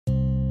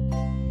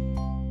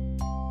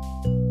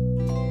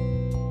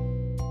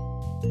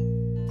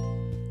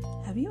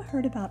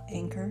heard about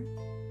Anchor?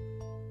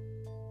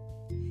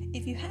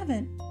 If you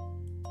haven't,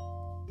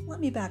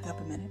 let me back up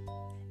a minute.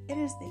 It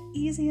is the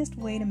easiest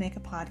way to make a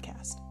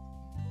podcast.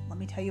 Let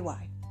me tell you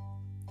why.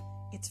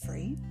 It's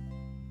free.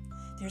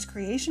 There's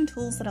creation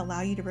tools that allow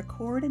you to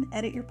record and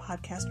edit your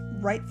podcast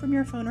right from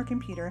your phone or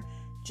computer,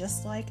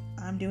 just like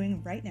I'm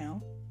doing right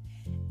now.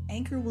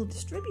 Anchor will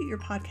distribute your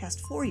podcast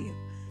for you,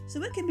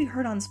 so it can be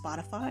heard on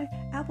Spotify,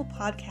 Apple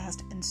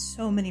Podcast, and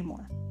so many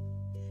more.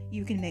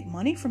 You can make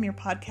money from your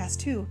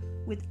podcast too,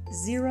 with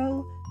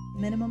zero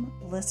minimum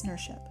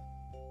listenership.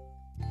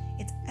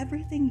 It's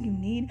everything you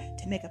need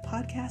to make a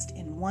podcast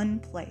in one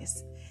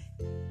place.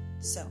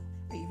 So,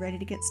 are you ready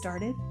to get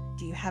started?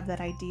 Do you have that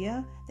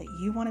idea that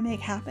you want to make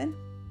happen?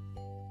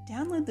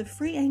 Download the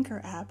free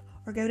Anchor app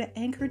or go to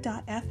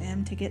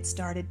anchor.fm to get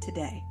started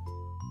today.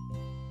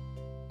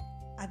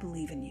 I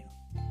believe in you.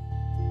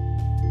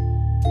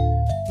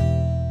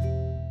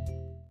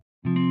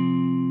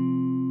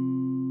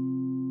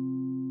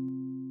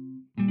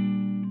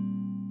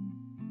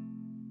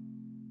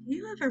 Do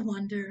you ever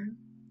wonder,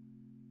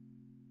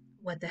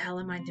 what the hell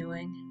am I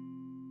doing?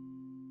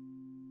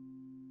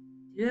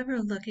 Do you ever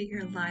look at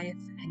your life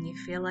and you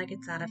feel like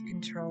it's out of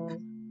control?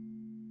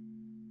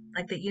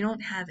 Like that you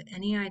don't have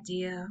any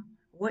idea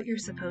what you're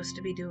supposed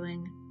to be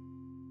doing,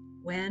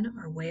 when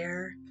or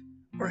where,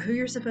 or who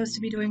you're supposed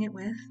to be doing it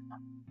with?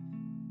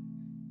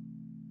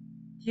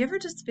 Do you ever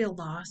just feel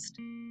lost?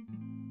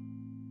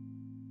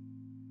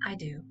 I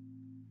do.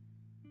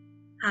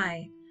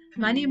 Hi,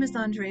 my name is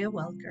Andrea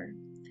Welker,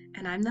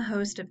 and I'm the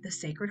host of the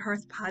Sacred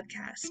Hearth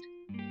podcast.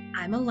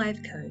 I'm a life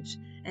coach,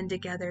 and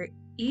together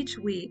each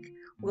week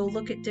we'll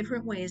look at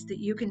different ways that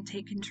you can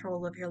take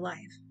control of your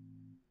life.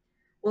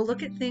 We'll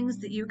look at things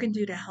that you can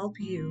do to help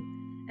you,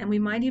 and we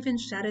might even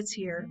shed a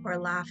tear or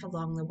laugh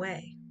along the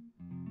way.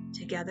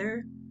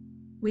 Together,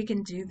 we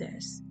can do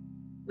this.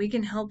 We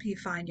can help you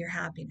find your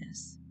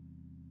happiness.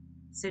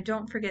 So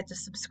don't forget to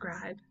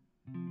subscribe.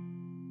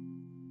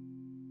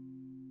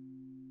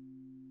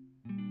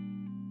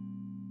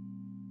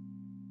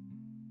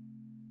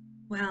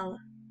 Well,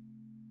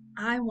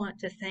 I want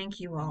to thank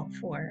you all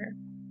for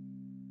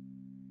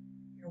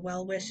your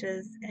well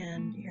wishes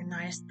and your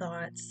nice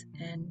thoughts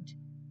and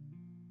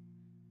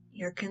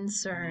your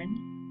concern.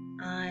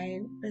 I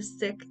was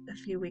sick a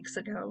few weeks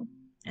ago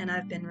and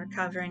I've been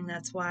recovering.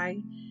 That's why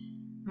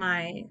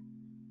my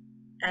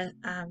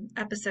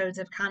episodes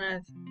have kind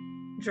of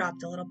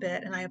dropped a little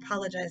bit, and I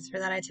apologize for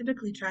that. I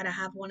typically try to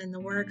have one in the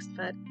works,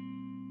 but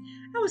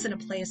I was in a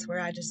place where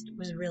I just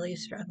was really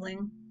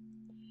struggling,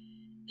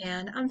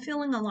 and I'm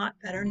feeling a lot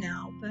better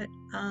now, but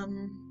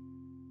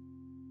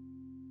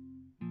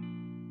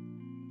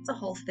it's a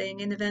whole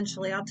thing, and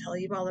eventually I'll tell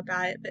you all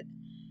about it. But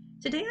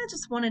today I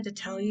just wanted to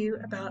tell you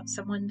about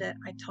someone that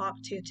I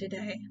talked to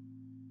today.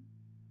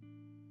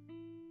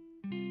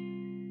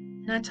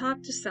 And I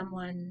talked to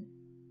someone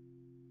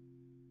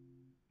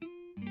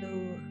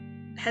who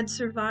had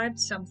survived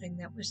something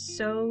that was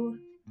so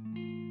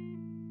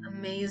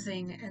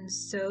amazing and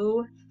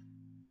so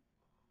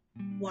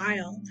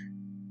wild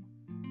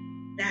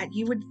that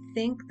you would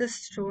think the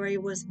story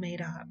was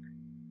made up.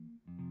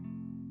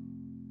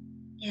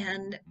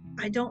 And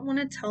I don't want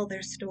to tell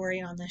their story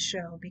on the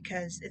show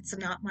because it's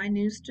not my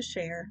news to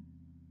share.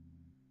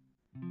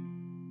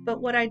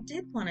 But what I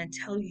did want to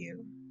tell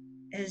you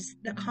is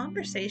the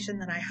conversation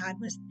that I had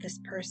with this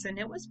person.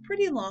 It was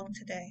pretty long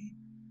today,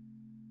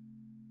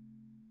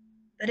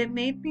 but it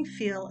made me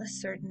feel a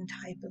certain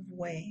type of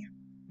way.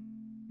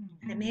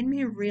 And it made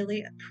me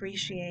really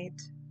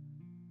appreciate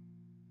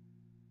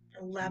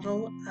the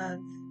level of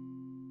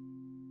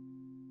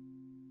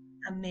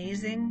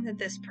amazing that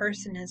this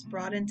person has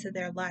brought into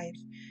their life,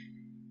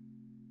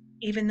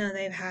 even though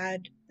they've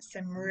had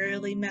some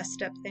really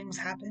messed up things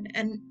happen.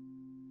 And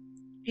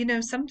you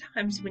know,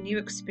 sometimes when you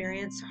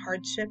experience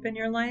hardship in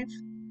your life,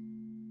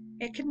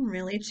 it can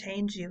really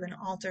change you and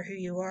alter who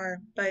you are.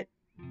 But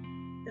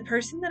the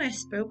person that I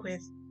spoke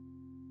with,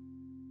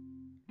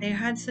 they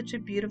had such a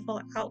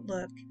beautiful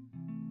outlook.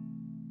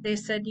 They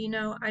said, you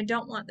know, I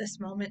don't want this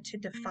moment to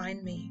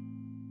define me.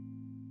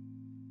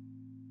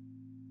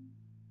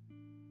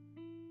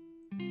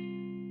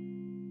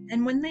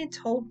 And when they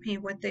told me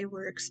what they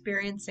were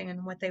experiencing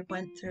and what they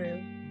went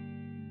through,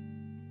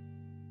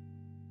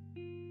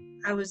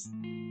 I was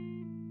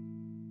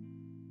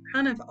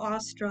kind of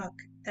awestruck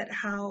at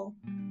how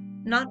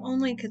not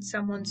only could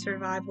someone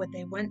survive what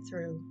they went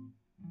through,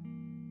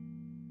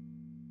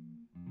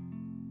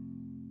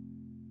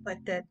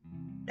 but that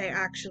they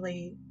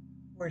actually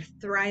were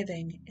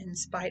thriving in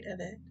spite of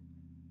it.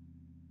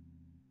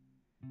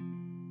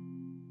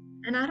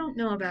 And I don't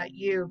know about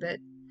you, but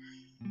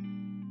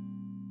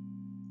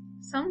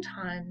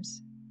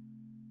sometimes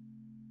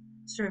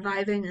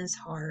surviving is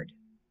hard.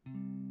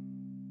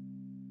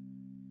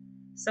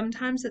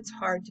 Sometimes it's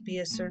hard to be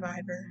a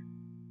survivor.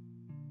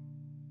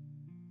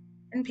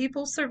 And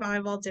people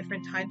survive all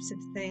different types of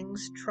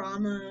things.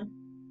 Trauma's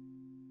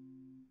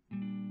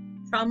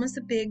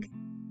a big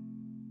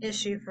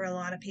issue for a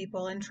lot of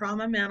people, and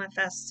trauma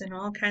manifests in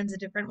all kinds of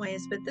different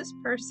ways. But this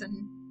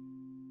person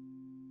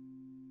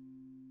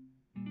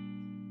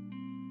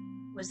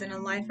was in a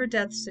life or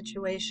death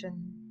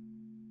situation,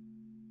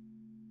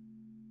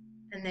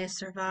 and they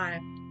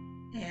survived.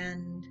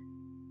 And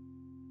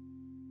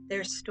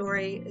their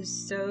story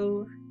is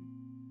so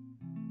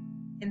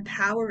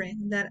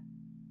empowering that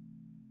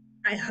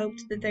I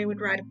hoped that they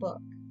would write a book.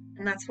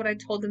 And that's what I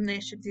told them they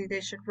should do. They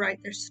should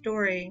write their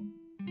story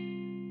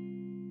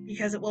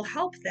because it will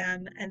help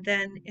them. And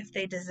then if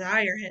they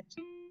desire it,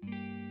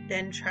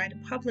 then try to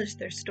publish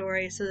their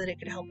story so that it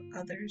could help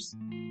others.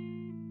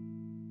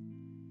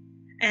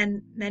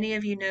 And many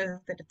of you know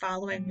who've been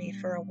following me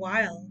for a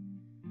while.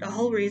 The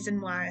whole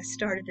reason why I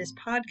started this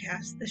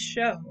podcast, this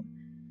show,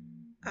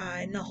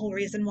 and the whole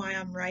reason why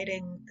I'm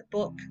writing the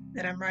book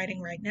that I'm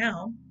writing right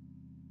now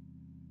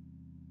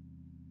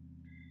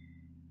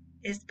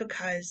is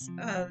because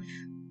of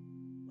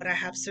what I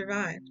have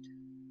survived.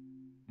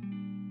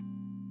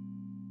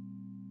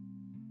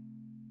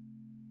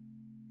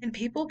 And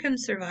people can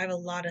survive a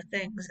lot of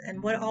things.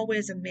 And what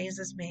always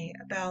amazes me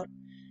about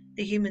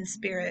the human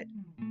spirit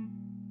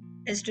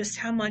is just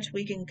how much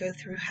we can go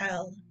through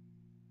hell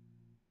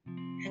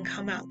and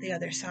come out the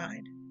other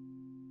side.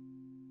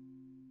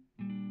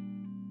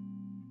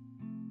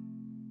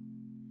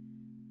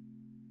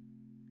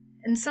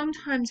 And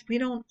sometimes we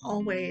don't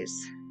always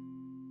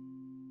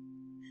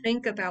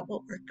think about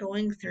what we're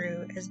going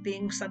through as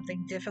being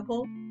something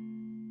difficult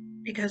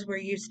because we're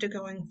used to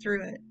going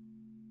through it.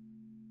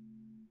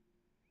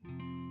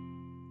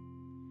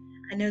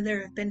 I know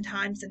there have been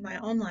times in my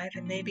own life,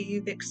 and maybe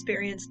you've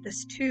experienced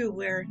this too,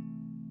 where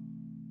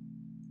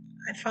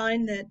I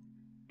find that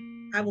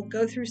I will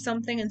go through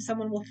something and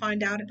someone will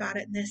find out about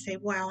it and they say,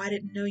 wow, I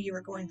didn't know you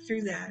were going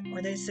through that.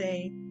 Or they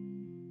say,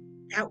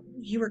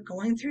 you were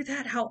going through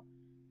that? How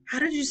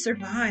did you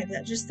survive?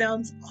 That just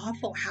sounds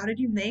awful. How did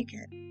you make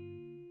it?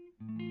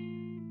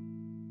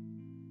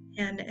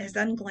 And as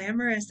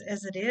unglamorous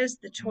as it is,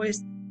 the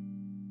choice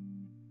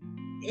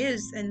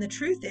is, and the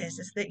truth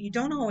is that you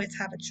don't always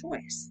have a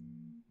choice.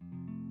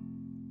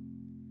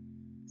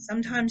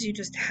 Sometimes you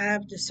just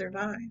have to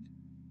survive.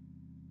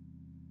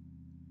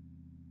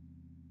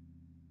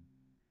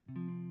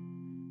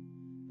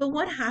 But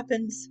what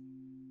happens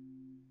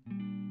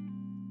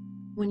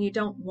when you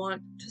don't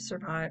want to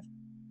survive?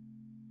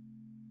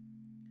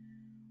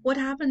 What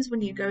happens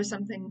when you go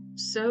something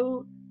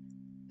so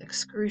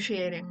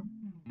excruciating,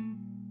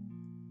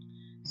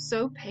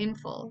 so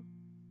painful,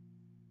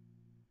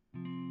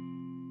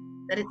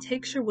 that it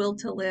takes your will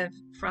to live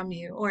from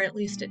you, or at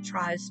least it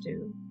tries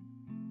to?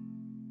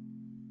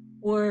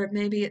 Or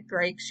maybe it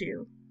breaks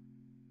you,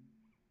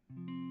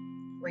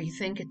 or you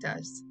think it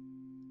does.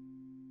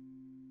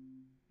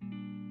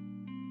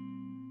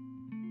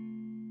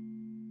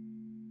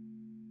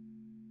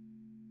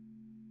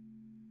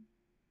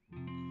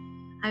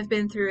 I've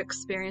been through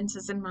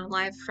experiences in my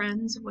life,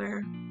 friends,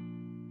 where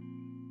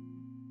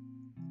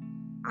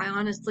I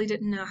honestly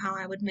didn't know how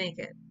I would make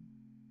it.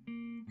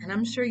 And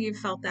I'm sure you've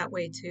felt that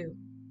way too.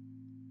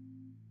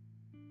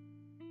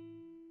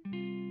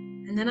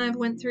 And then I've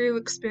went through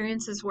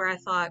experiences where I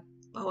thought,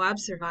 oh, I've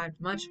survived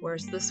much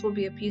worse. This will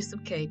be a piece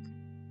of cake.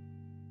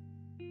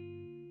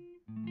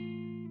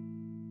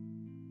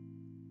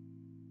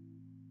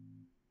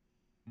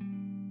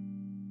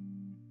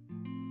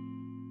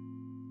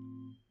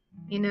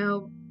 You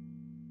know,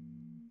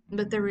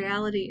 but the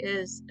reality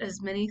is,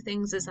 as many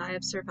things as I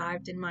have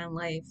survived in my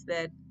life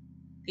that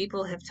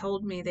people have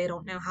told me they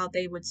don't know how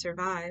they would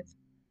survive,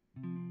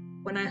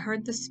 when I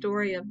heard the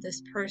story of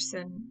this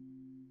person,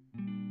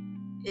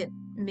 it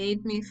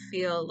made me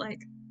feel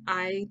like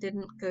I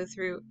didn't go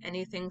through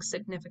anything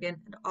significant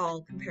at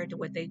all compared to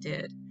what they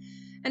did.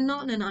 And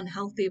not in an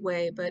unhealthy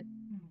way, but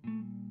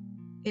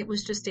it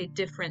was just a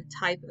different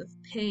type of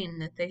pain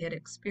that they had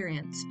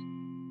experienced,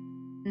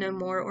 no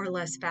more or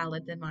less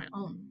valid than my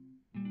own.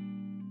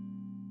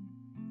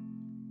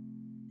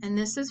 And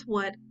this is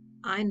what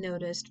I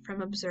noticed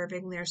from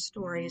observing their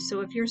stories. So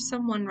if you're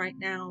someone right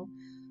now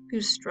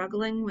who's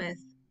struggling with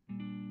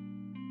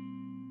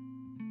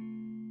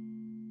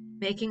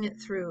making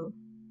it through,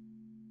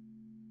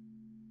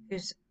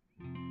 who's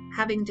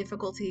having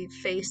difficulty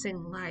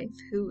facing life,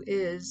 who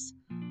is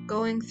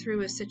going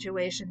through a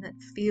situation that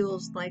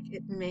feels like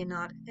it may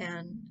not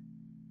end,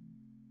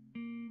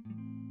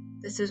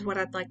 this is what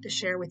I'd like to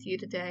share with you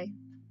today.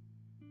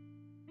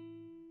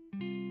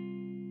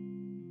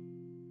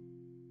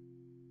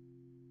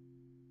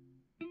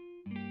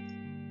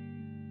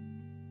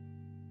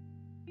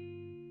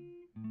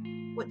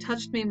 What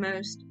touched me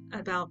most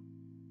about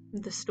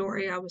the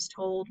story I was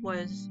told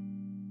was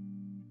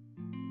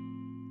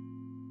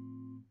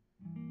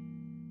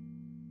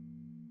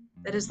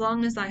that as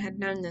long as I had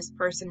known this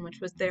person, which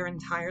was their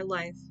entire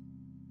life,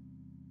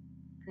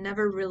 I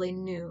never really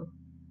knew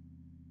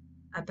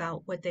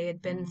about what they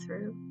had been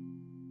through.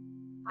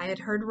 I had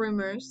heard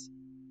rumors,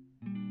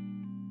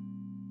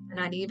 and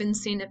I'd even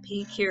seen a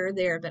peek here or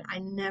there, but I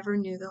never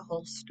knew the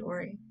whole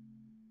story.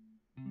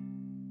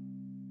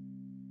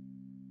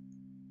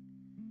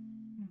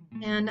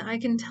 And I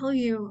can tell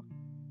you,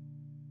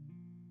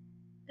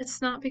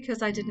 it's not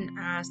because I didn't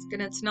ask, and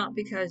it's not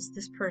because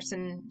this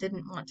person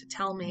didn't want to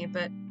tell me,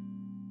 but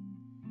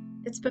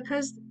It's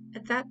because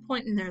at that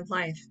point in their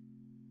life,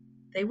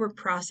 they were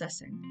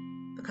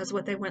processing because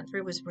what they went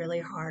through was really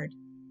hard.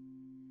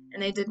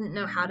 And they didn't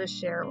know how to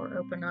share or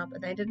open up,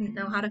 and they didn't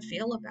know how to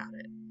feel about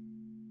it.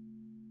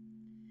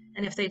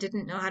 And if they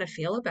didn't know how to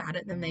feel about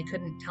it, then they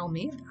couldn't tell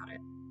me about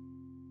it.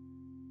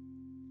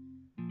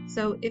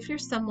 So if you're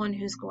someone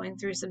who's going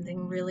through something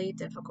really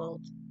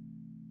difficult,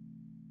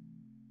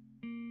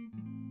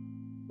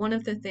 one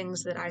of the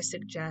things that I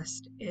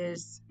suggest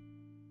is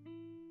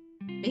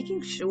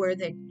making sure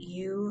that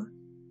you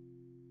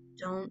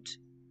don't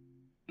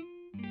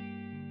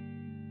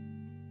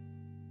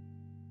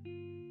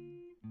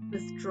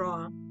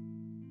withdraw.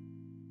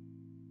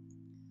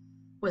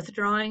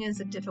 Withdrawing is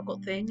a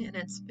difficult thing, and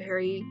it's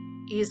very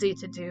easy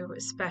to do,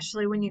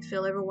 especially when you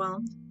feel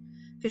overwhelmed,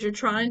 because you're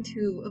trying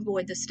to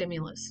avoid the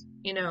stimulus.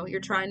 You're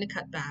trying to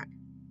cut back.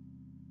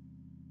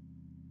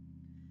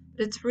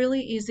 But it's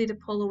really easy to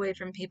pull away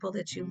from people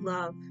that you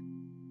love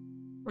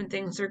when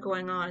things are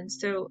going on.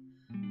 So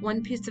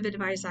one piece of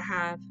advice I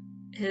have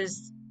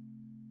is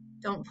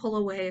don't pull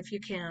away if you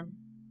can.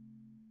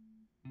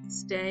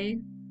 Stay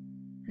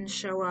and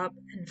show up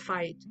and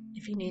fight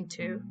if you need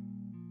to.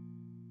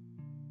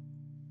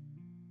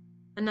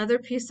 Another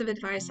piece of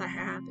advice I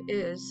have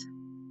is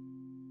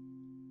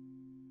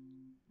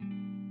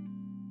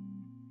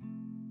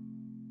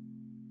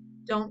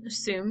don't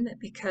assume that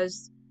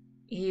because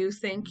you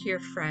think your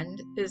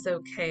friend is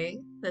okay,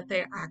 that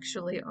they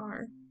actually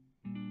are.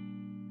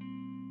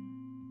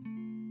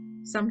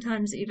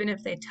 Sometimes even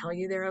if they tell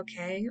you they're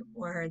okay,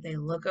 or they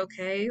look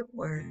okay,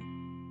 or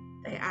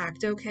they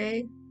act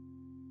okay,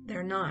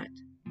 they're not.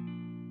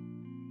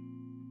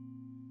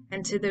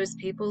 And to those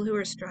people who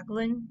are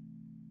struggling,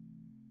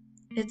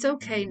 it's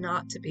okay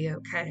not to be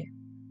okay.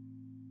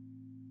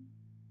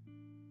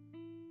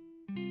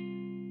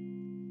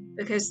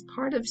 Because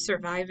part of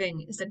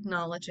surviving is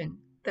acknowledging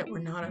that we're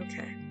not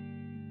okay.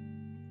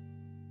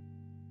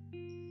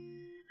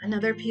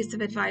 Another piece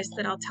of advice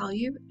that I'll tell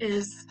you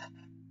is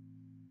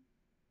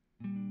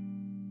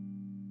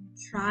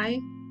try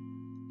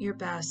your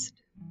best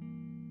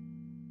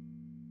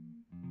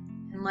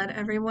and let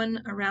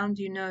everyone around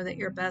you know that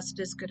your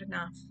best is good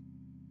enough.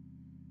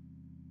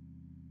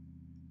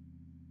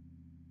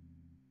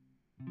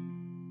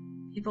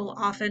 People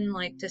often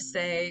like to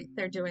say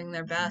they're doing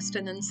their best,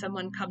 and then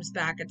someone comes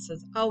back and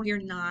says, oh,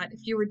 you're not.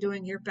 If you were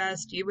doing your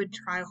best, you would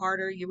try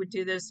harder, you would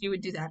do this, you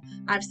would do that.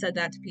 I've said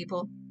that to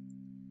people.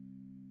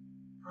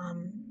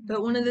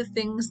 But one of the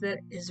things that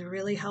is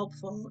really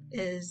helpful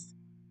is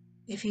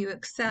if you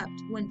accept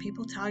when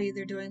people tell you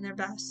they're doing their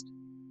best.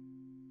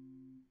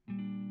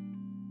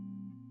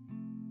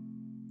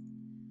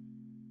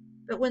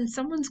 But when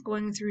someone's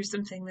going through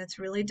something that's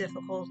really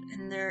difficult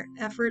and their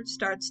effort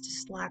starts to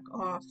slack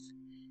off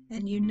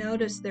and you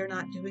notice they're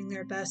not doing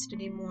their best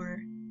anymore,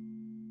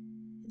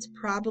 it's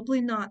probably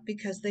not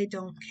because they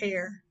don't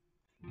care.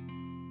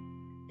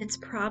 It's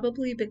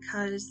probably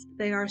because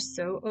they are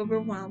so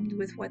overwhelmed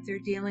with what they're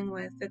dealing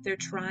with that they're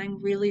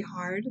trying really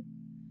hard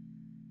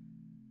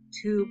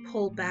to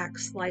pull back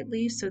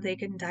slightly so they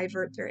can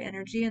divert their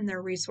energy and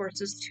their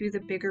resources to the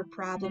bigger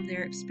problem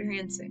they're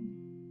experiencing.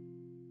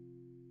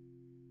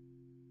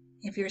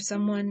 If you're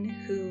someone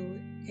who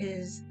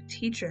is a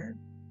teacher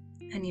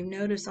and you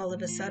notice all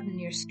of a sudden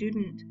your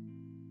student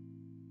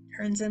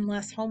turns in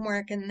less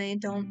homework and they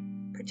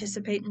don't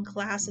participate in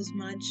class as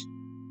much,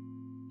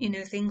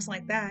 things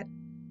like that,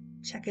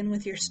 check in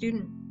with your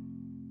student.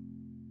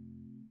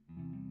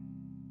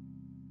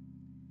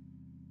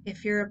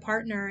 If you're a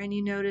partner and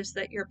you notice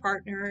that your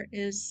partner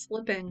is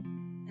slipping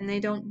and they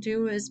don't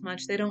do as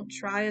much, they don't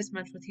try as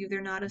much with you,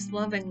 they're not as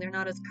loving, they're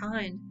not as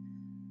kind,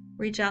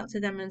 reach out to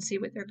them and see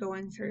what they're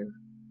going through.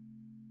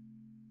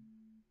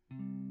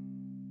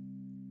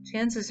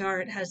 Chances are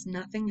it has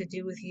nothing to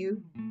do with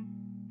you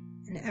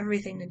and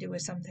everything to do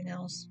with something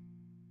else.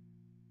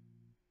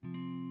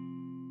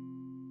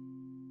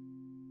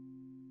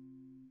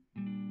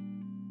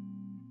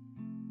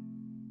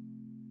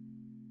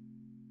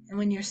 And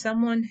when you're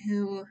someone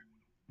who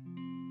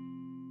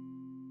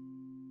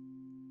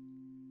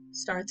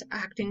starts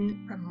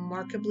acting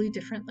remarkably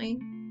differently,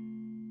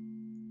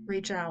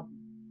 reach out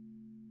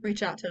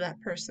to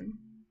that person,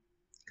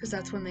 because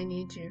that's when they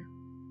need you.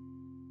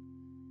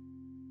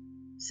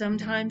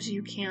 Sometimes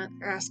you can't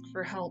ask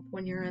for help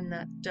when you're in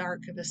that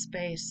dark of a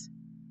space.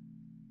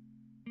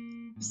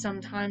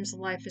 Sometimes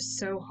life is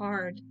so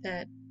hard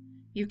that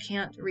you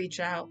can't reach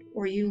out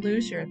or you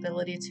lose your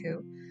ability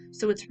to.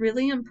 So it's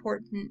really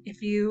important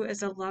if you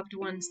as a loved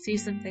one see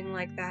something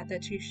like that,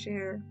 that you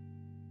share.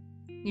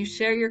 You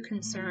share your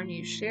concern,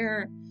 you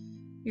share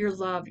your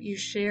love, you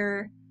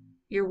share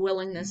your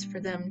willingness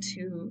for them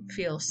to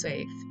feel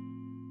safe.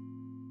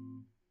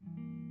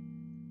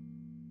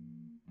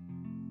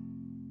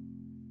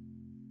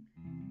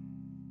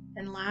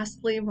 And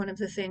lastly, one of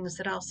the things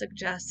that I'll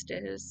suggest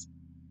is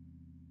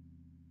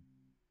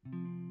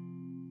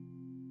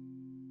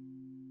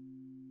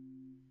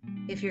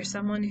if you're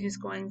someone who's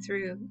going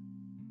through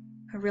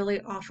a really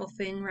awful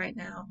thing right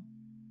now,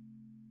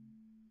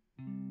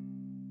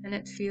 and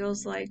it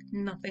feels like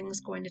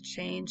nothing's going to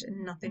change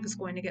and nothing's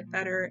going to get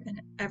better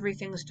and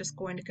everything's just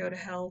going to go to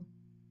hell.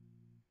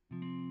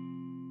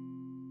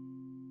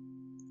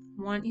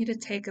 I want you to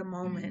take a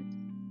moment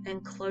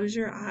and close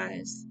your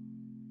eyes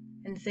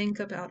and think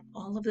about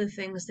all of the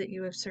things that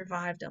you have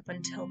survived up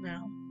until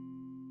now.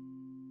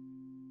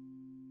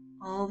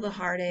 All the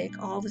heartache,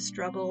 all the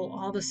struggle,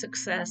 all the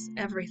success,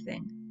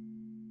 everything.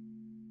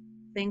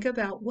 Think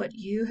about what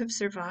you have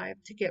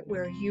survived to get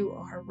where you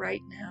are right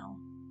now.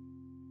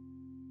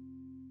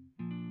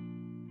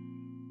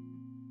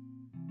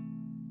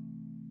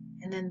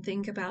 And then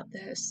think about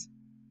this.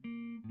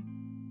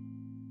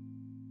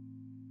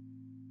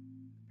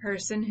 The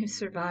person who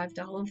survived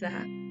all of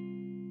that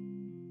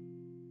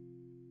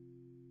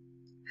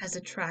has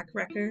a track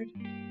record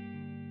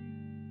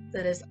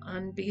that is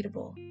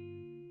unbeatable,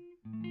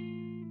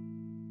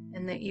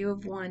 and that you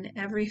have won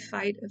every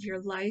fight of your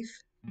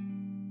life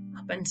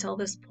up until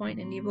this point,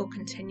 and you will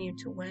continue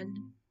to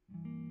win.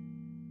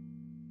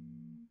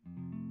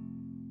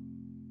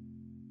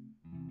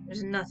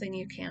 There's nothing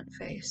you can't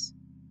face,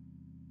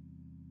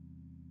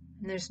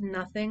 and there's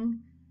nothing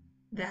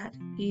that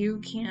you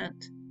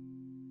can't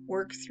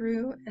work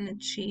through and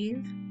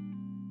achieve,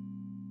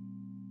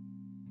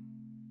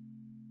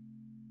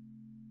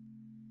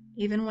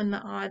 even when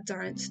the odds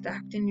aren't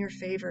stacked in your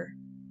favor.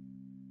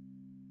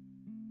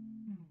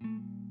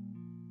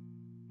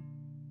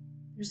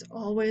 There's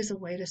always a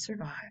way to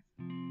survive.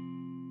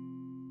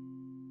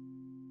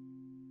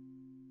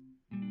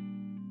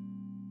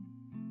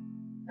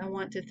 I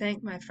want to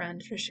thank my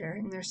friend for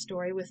sharing their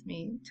story with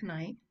me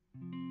tonight.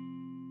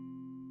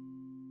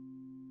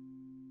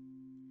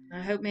 I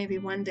hope maybe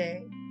one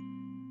day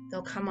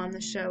they'll come on the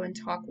show and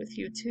talk with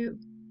you too.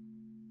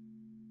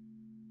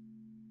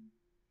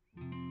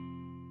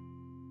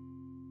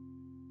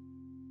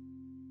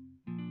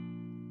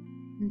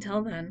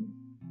 Until then,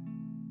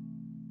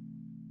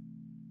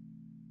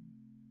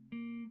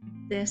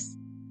 this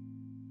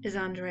is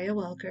Andrea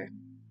Welker,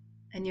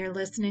 and you're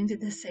listening to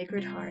The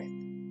Sacred Hearth,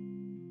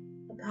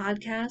 a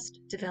podcast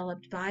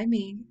developed by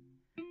me,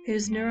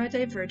 who's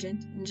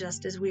neurodivergent and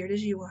just as weird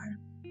as you are.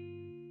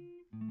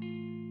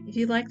 If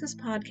you like this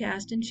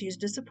podcast and choose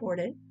to support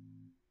it,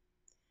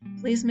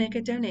 please make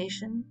a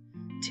donation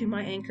to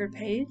my Anchor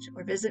page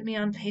or visit me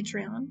on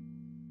Patreon.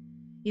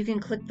 You can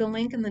click the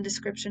link in the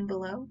description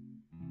below.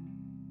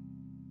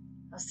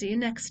 I'll see you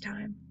next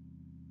time,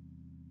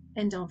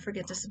 and don't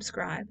forget to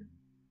subscribe.